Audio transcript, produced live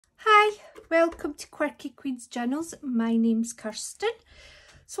Welcome to Quirky Queen's Journals. My name's Kirsten.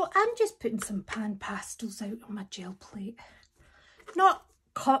 So I'm just putting some pan pastels out on my gel plate. Not,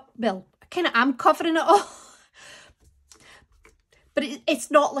 well, I kind of am covering it all. But it's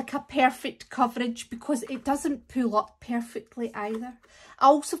not like a perfect coverage because it doesn't pull up perfectly either. I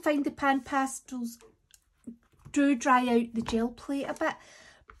also find the pan pastels do dry out the gel plate a bit.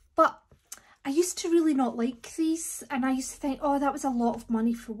 But I used to really not like these, and I used to think, oh, that was a lot of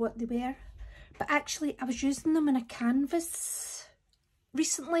money for what they were. But actually, I was using them in a canvas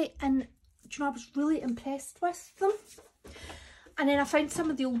recently, and do you know, I was really impressed with them. And then I found some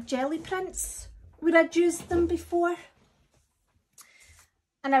of the old jelly prints where I'd used them before,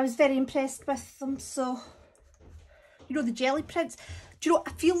 and I was very impressed with them. So, you know, the jelly prints, do you know,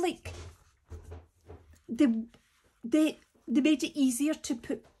 I feel like they made it easier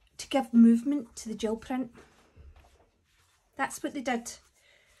to give movement to the gel print. That's what they did.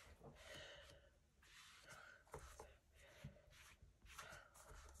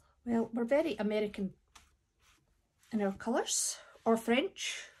 Well, we're very American in our colours, or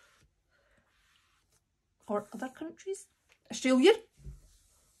French, or other countries. Australia.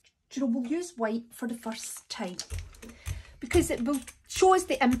 Do you know, we'll use white for the first time because it will show us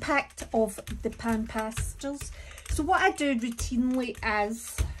the impact of the pan pastels. So what I do routinely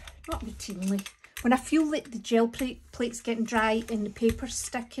is, not routinely, when I feel like the gel plate's getting dry and the paper's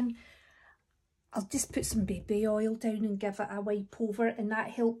sticking, I'll just put some baby oil down and give it a wipe over, and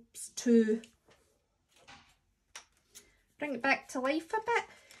that helps to bring it back to life a bit.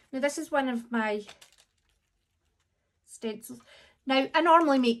 Now this is one of my stencils. Now I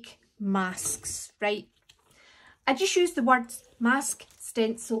normally make masks, right? I just use the words mask,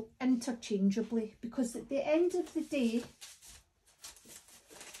 stencil interchangeably because at the end of the day,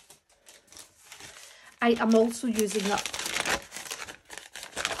 I am also using up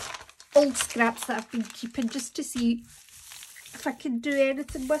old scraps that I've been keeping just to see if I can do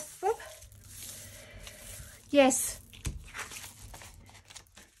anything with them. Yes,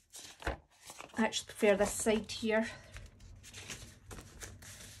 I actually prefer this side here.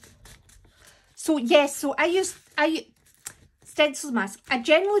 So yes, so I use stencil masks. I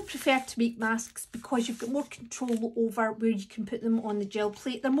generally prefer to make masks because you've got more control over where you can put them on the gel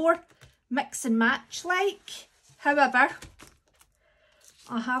plate. They're more mix and match like. However,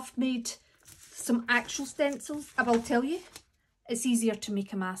 I have made some actual stencils. I will tell you, it's easier to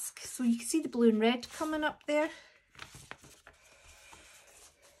make a mask. So you can see the blue and red coming up there.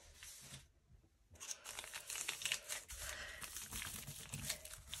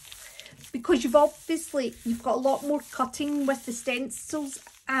 Because you've got a lot more cutting with the stencils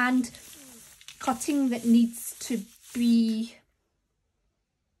and cutting that needs to be,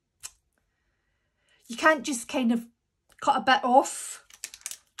 you can't just kind of cut a bit off.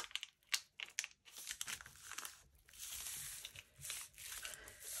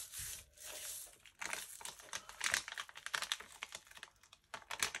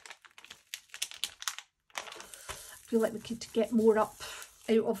 I feel like we could get more up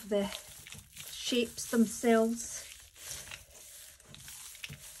out of the shapes themselves.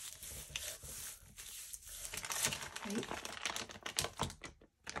 Right.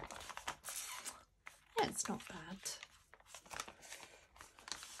 Yeah, it's not bad.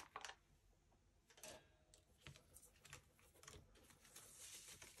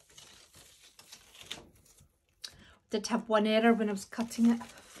 Did have one error when I was cutting it.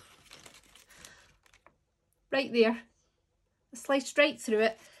 Right there. I sliced right through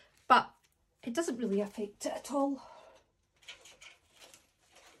it, but it doesn't really affect it at all.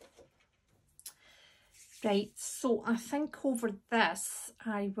 Right, so I think over this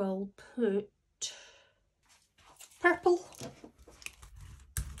I will put purple.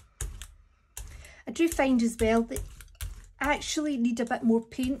 I do find as well that I actually need a bit more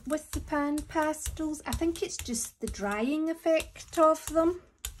paint with the pan pastels. I think it's just the drying effect of them.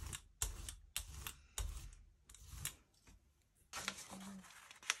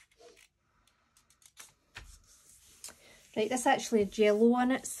 Right, there's actually a jello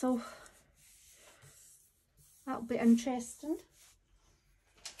on it, so that'll be interesting.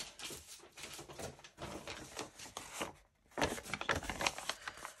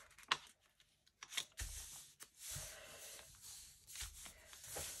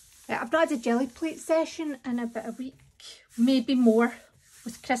 Right, I've not had a jelly plate session in about a week, maybe more,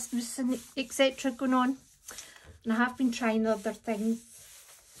 with Christmas and etc. going on. And I have been trying other things.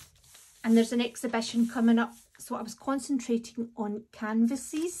 And there's an exhibition coming up. So I was concentrating on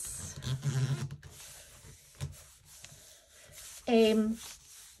canvases. See,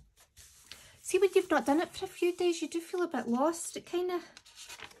 when you've not done it for a few days, you do feel a bit lost. It kind of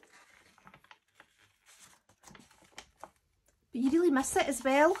but you really miss it as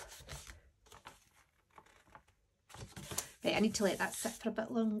well. Right, I need to let that sit for a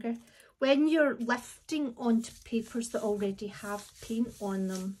bit longer. When you're lifting onto papers that already have paint on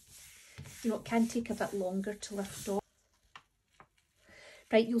them, you know, it can take a bit longer to lift off.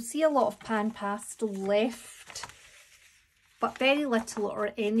 Right, you'll see a lot of pan pastel left, but very little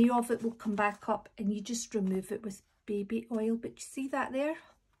or any of it will come back up, and you just remove it with baby oil. But you see that there?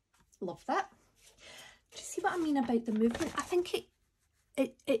 Love that. Do you see what I mean about the movement? I think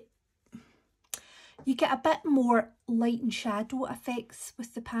you get a bit more light and shadow effects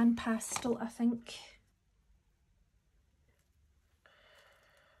with the pan pastel, I think.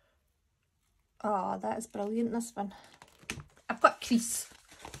 Oh, that is brilliant, this one. I've got crease.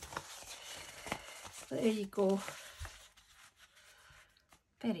 There you go.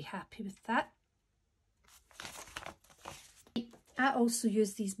 Very happy with that. I also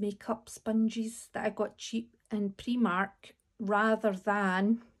use these makeup sponges that I got cheap in Primark rather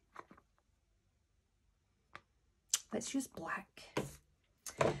than, let's use black,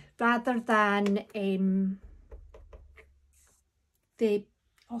 rather than the,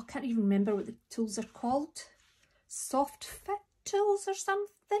 oh, I can't even remember what the tools are called. Soft fit tools or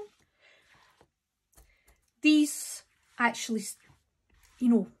something. These actually, you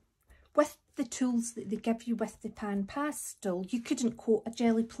know, with the tools that they give you with the pan pastel, you couldn't coat a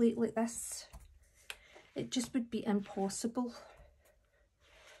jelly plate like this. It just would be impossible.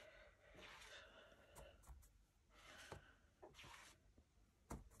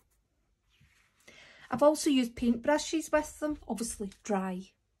 I've also used paint brushes with them, obviously dry,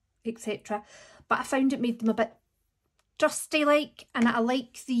 etc. But I found it made them a bit dusty like, and I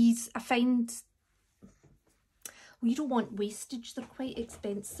like these. I find, well, you don't want wastage, they're quite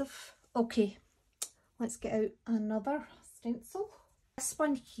expensive. Okay, let's get out another stencil. This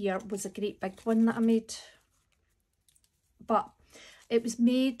one here was a great big one that I made, but it was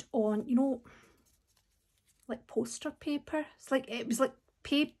made on, you know, like poster paper. It's like, it was like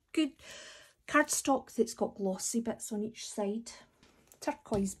good cardstock that's got glossy bits on each side.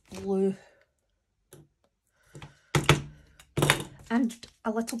 Turquoise blue. And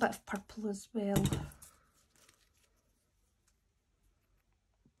a little bit of purple as well.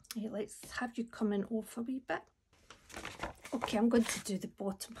 Okay, let's have you coming off a wee bit. Okay, I'm going to do the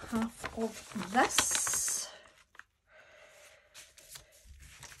bottom half of this.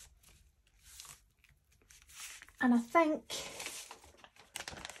 And I think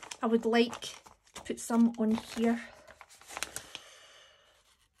I would like to put some on here.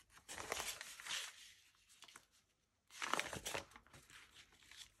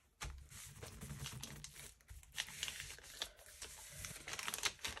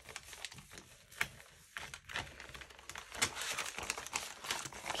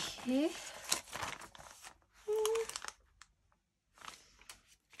 Okay.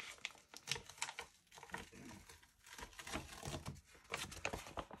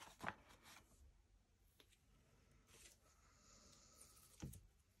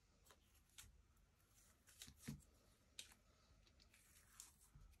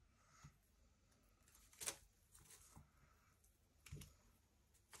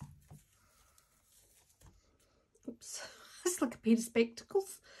 Oops, it's like a pair of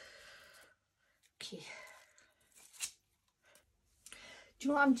spectacles. Okay. Do you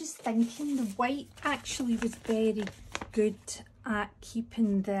know what, I'm just thinking the white actually was very good at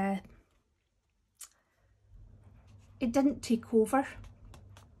keeping the, it didn't take over.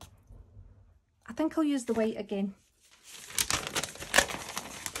 I think I'll use the white again.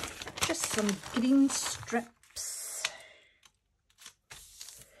 Just some green strips.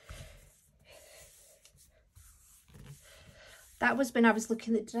 That was when I was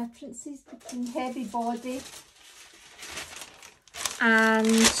looking at differences between heavy body and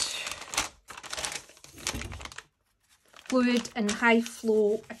fluid and high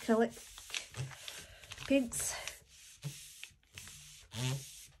flow acrylic paints.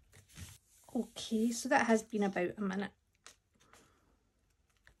 Okay, so that has been about a minute.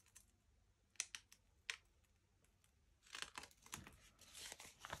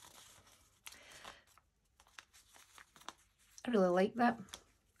 I really like that.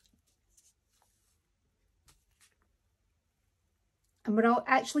 And we're all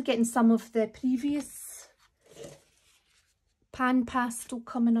actually getting some of the previous pan pastel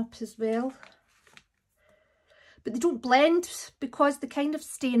coming up as well. But they don't blend because they kind of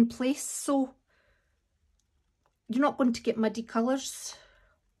stay in place, so you're not going to get muddy colours.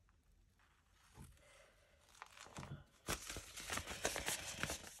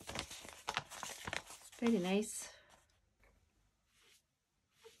 It's very nice.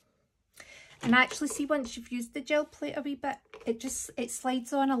 And actually, see, once you've used the gel plate a wee bit, it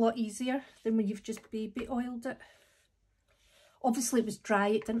slides on a lot easier than when you've just baby oiled it. Obviously it was dry,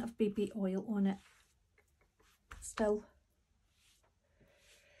 it didn't have baby oil on it. Still.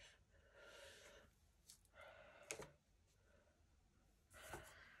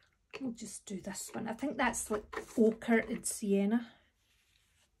 We'll just do this one. I think that's like ochre and sienna.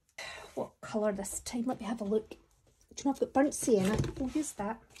 What colour this time? Let me have a look. Do you know, I've got burnt sienna. We'll use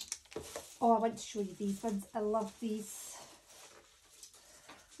that. Oh, I want to show you these ones. I love these.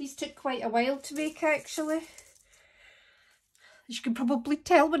 These took quite a while to make, actually. As you can probably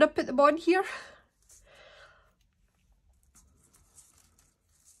tell when I put them on here.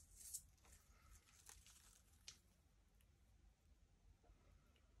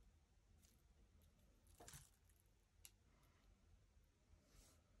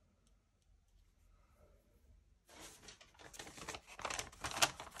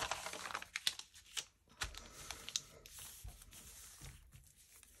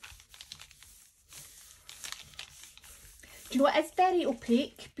 Do you know what, it's very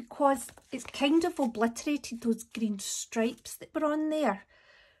opaque because it's kind of obliterated those green stripes that were on there.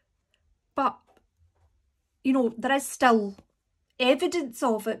 But, you know, there is still evidence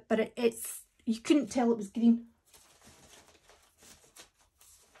of it, but it's, you couldn't tell it was green.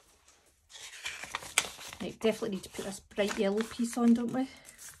 Right, definitely need to put this bright yellow piece on, don't we?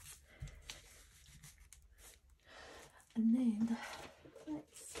 And then,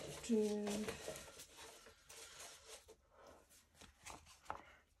 let's do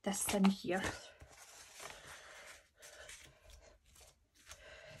this in here.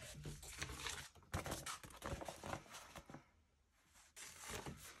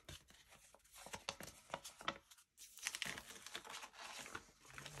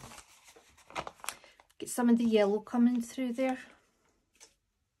 Get some of the yellow coming through there.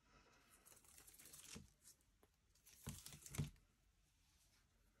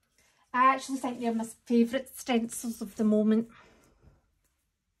 I actually think they're my favourite stencils of the moment.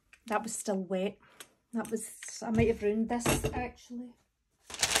 That was still wet. That was, I might have ruined this actually.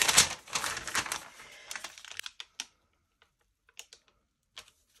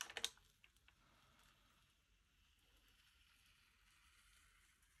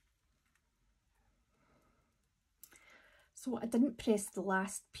 So I didn't press the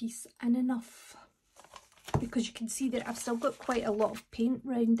last piece in enough because you can see that I've still got quite a lot of paint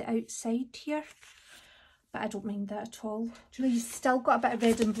around the outside here. But I don't mind that at all. Do you know, you've still got a bit of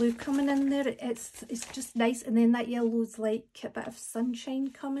red and blue coming in there. It's just nice. And then that yellow's like a bit of sunshine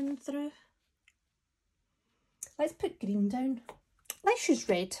coming through. Let's put green down. Let's use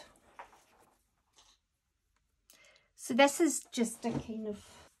red. So this is just a kind of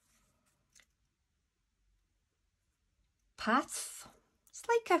path. It's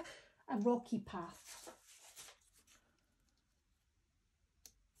like a rocky path.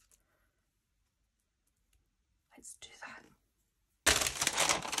 Let's do that.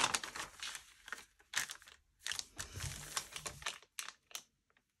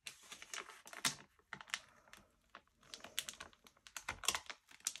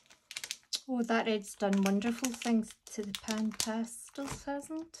 Oh, that red's done wonderful things to the pan pastels,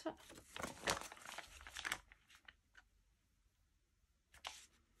 hasn't it?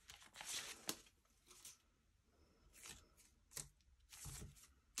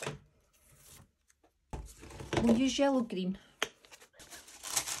 We'll use yellow green.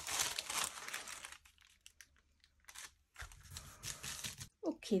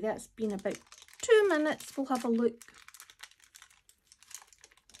 Okay, that's been about 2 minutes. We'll have a look.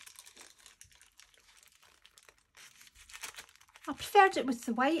 I preferred it with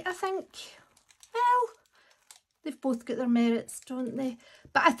the white, I think. Well, they've both got their merits, don't they?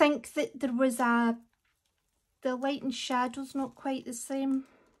 But I think that there was the light and shadow's not quite the same.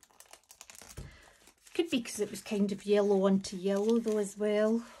 Could be because it was kind of yellow onto yellow though as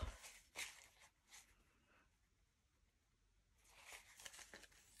well.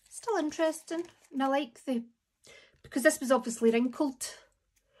 Still interesting. And I like because this was obviously wrinkled.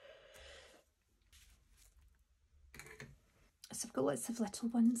 So I've got lots of little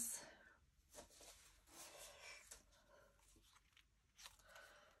ones.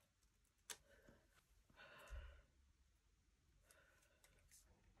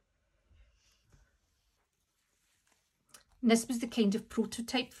 And this was the kind of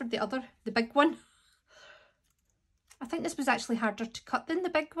prototype for the big one. I think this was actually harder to cut than the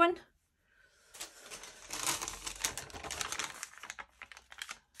big one.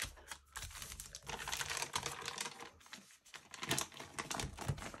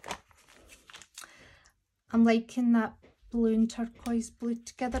 I'm liking that blue and turquoise blue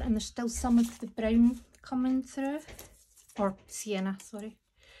together, and there's still some of the brown coming through, or sienna, sorry.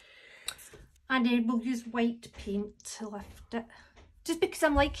 And then we'll use white paint to lift it, just because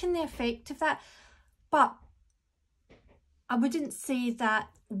I'm liking the effect of that. But I wouldn't say that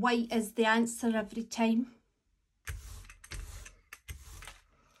white is the answer every time.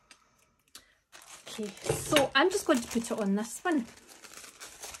 Okay, so I'm just going to put it on this one.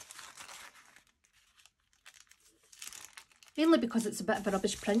 Mainly because it's a bit of a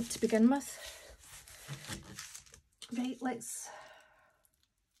rubbish print to begin with. Right,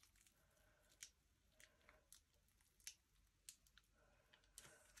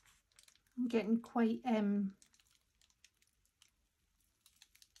 I'm getting quite, I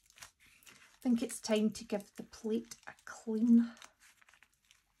think it's time to give the plate a clean.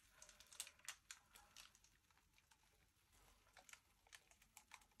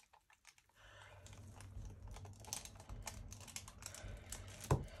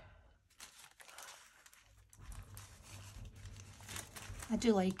 I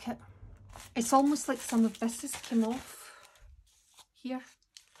do like it. It's almost like some of this has come off here.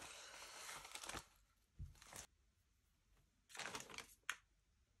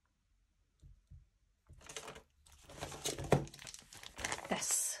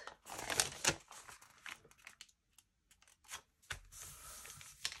 This.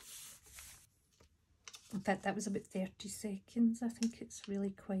 In fact, that was about 30 seconds. I think it's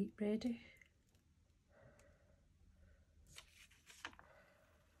really quite ready.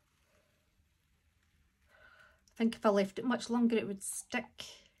 I think if I left it much longer it would stick.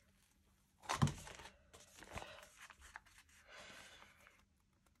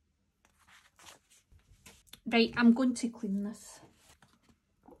 Right, I'm going to clean this.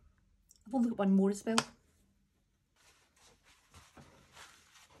 I've only got one more as well.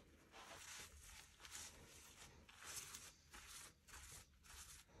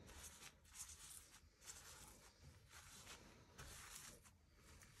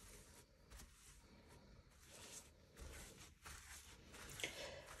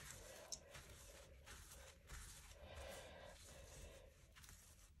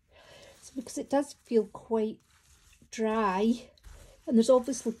 Because it does feel quite dry and there's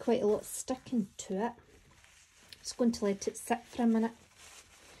obviously quite a lot sticking to it. Just going to let it sit for a minute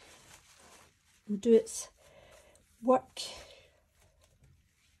and do its work.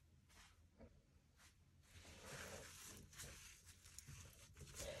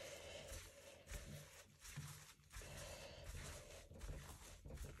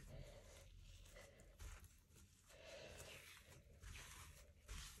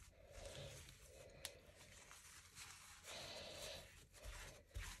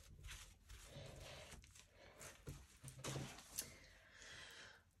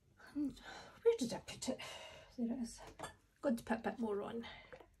 Where did I put it? There it is. I'm going to put a bit more on.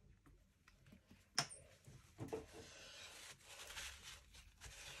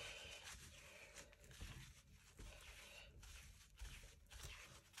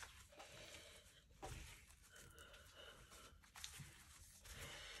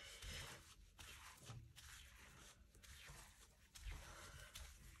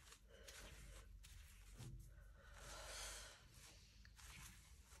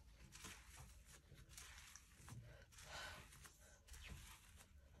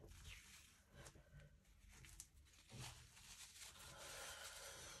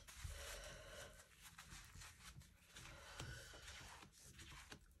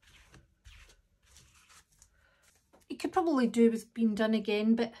 You could probably do with being done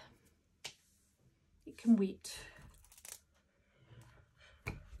again, but it can wait.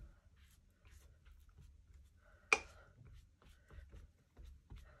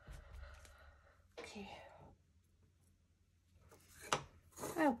 Okay.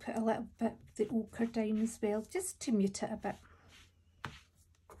 I'll put a little bit of the ochre down as well, just to mute it a bit.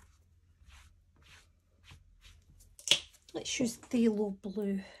 Let's use phthalo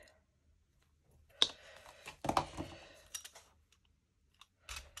blue.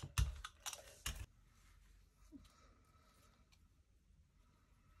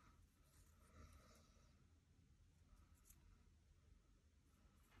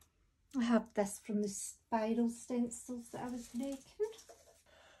 I have this from the spiral stencils that I was making.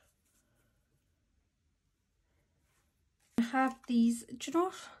 I have these, do you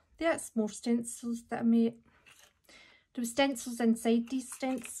know, that's more stencils that I made. There were stencils inside these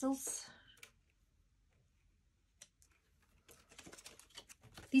stencils.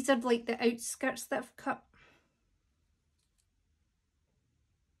 These are like the outskirts that I've cut.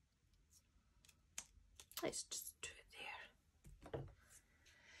 Let's just do it there.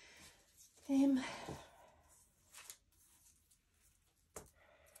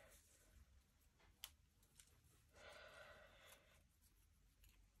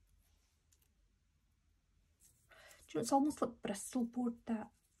 you know, it's almost like Bristol board, that,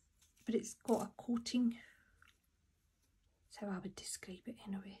 but it's got a coating. That's how I would describe it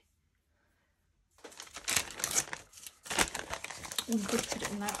anyway. I'm going to put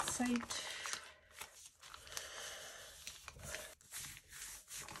it on that side.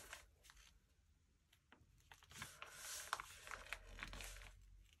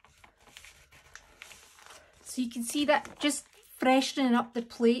 So you can see that just freshening up the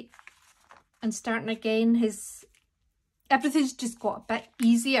plate and starting again, everything's just got a bit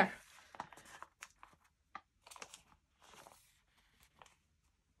easier.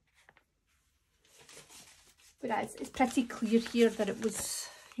 But it's pretty clear here that it was,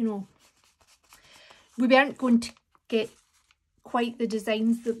 you know, we weren't going to get quite the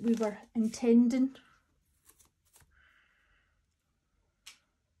designs that we were intending.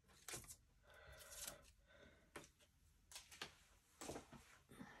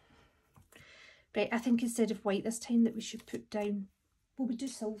 Right, I think instead of white this time that we should put down, well, we do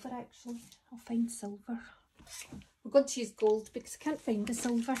silver actually. I'll find silver. We're going to use gold because I can't find the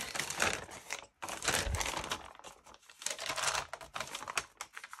silver.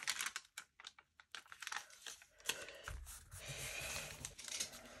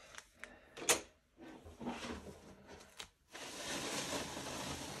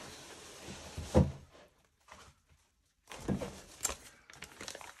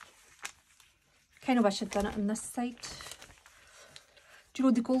 Kind of wish I'd done it on this side. Do you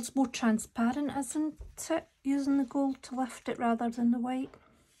know the gold's more transparent, isn't it? Using the gold to lift it rather than the white.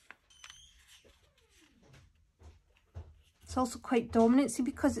 It's also quite dominant, see,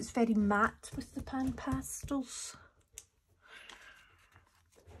 because it's very matte with the pan pastels.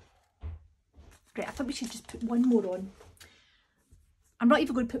 Right, I think we should just put one more on. I'm not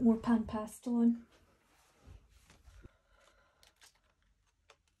even going to put more pan pastel on.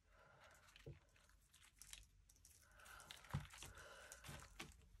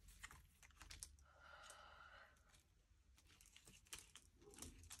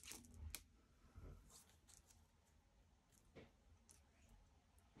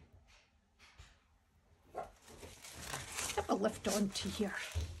 I'll lift it onto here.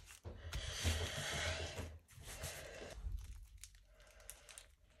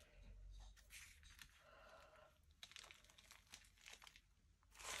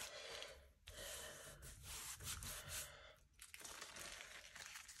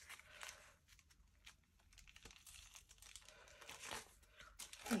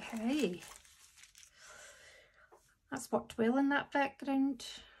 Hey, that's worked well in that background.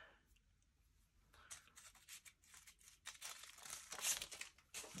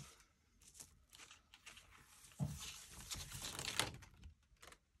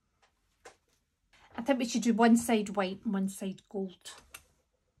 I think we should do one side white and one side gold.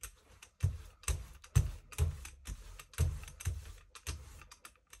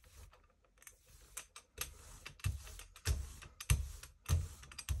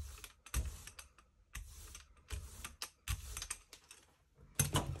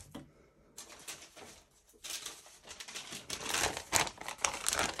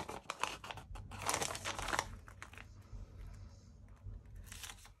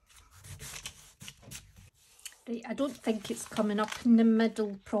 Right, I don't think it's coming up in the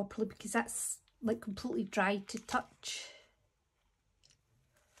middle properly because that's like completely dry to touch.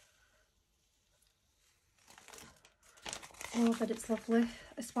 Oh, but it's lovely.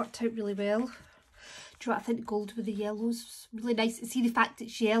 It's worked out really well. Do you know what? I think the gold with the yellow's really nice. See the fact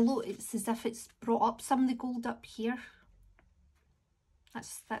it's yellow, it's as if it's brought up some of the gold up here.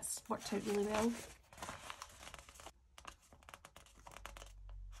 That's worked out really well.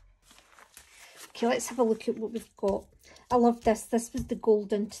 Okay, let's have a look at what we've got. I love this. This was the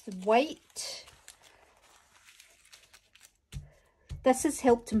gold into the white. This has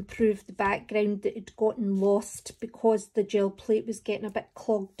helped improve the background that had gotten lost because the gel plate was getting a bit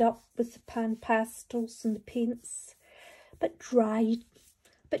clogged up with the pan pastels and the paints. But dried.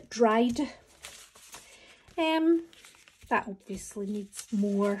 That obviously needs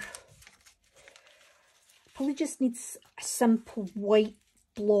more. Probably just needs a simple white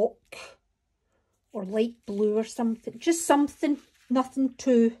block or light blue or something. Just something, nothing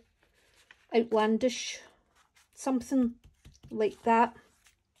too outlandish. Something like that.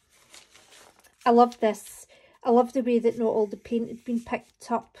 I love this. I love the way that not all the paint had been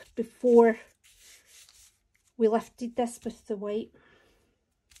picked up before we lifted this with the white.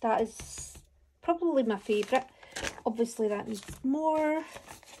 That is probably my favourite. Obviously that needs more.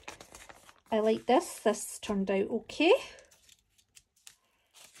 I like this. This turned out okay.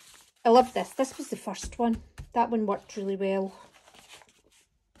 I love this. This was the first one. That one worked really well.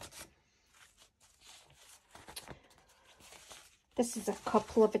 This is a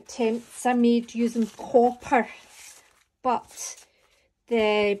couple of attempts I made using copper, but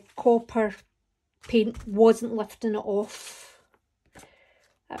the copper paint wasn't lifting it off.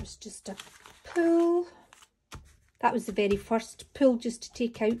 That was just a pull. That was the very first pull, just to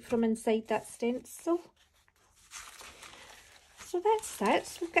take out from inside that stencil. So that's that.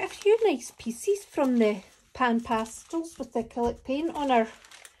 So we've got a few nice pieces from the pan pastels with the acrylic paint on our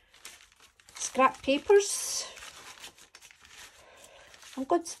scrap papers. I'm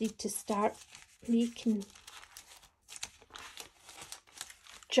going to need to start making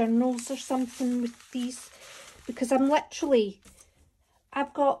journals or something with these, because I've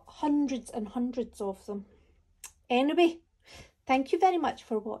got hundreds and hundreds of them. Anyway, thank you very much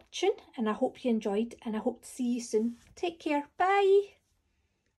for watching, and I hope you enjoyed, and I hope to see you soon. Take care. Bye.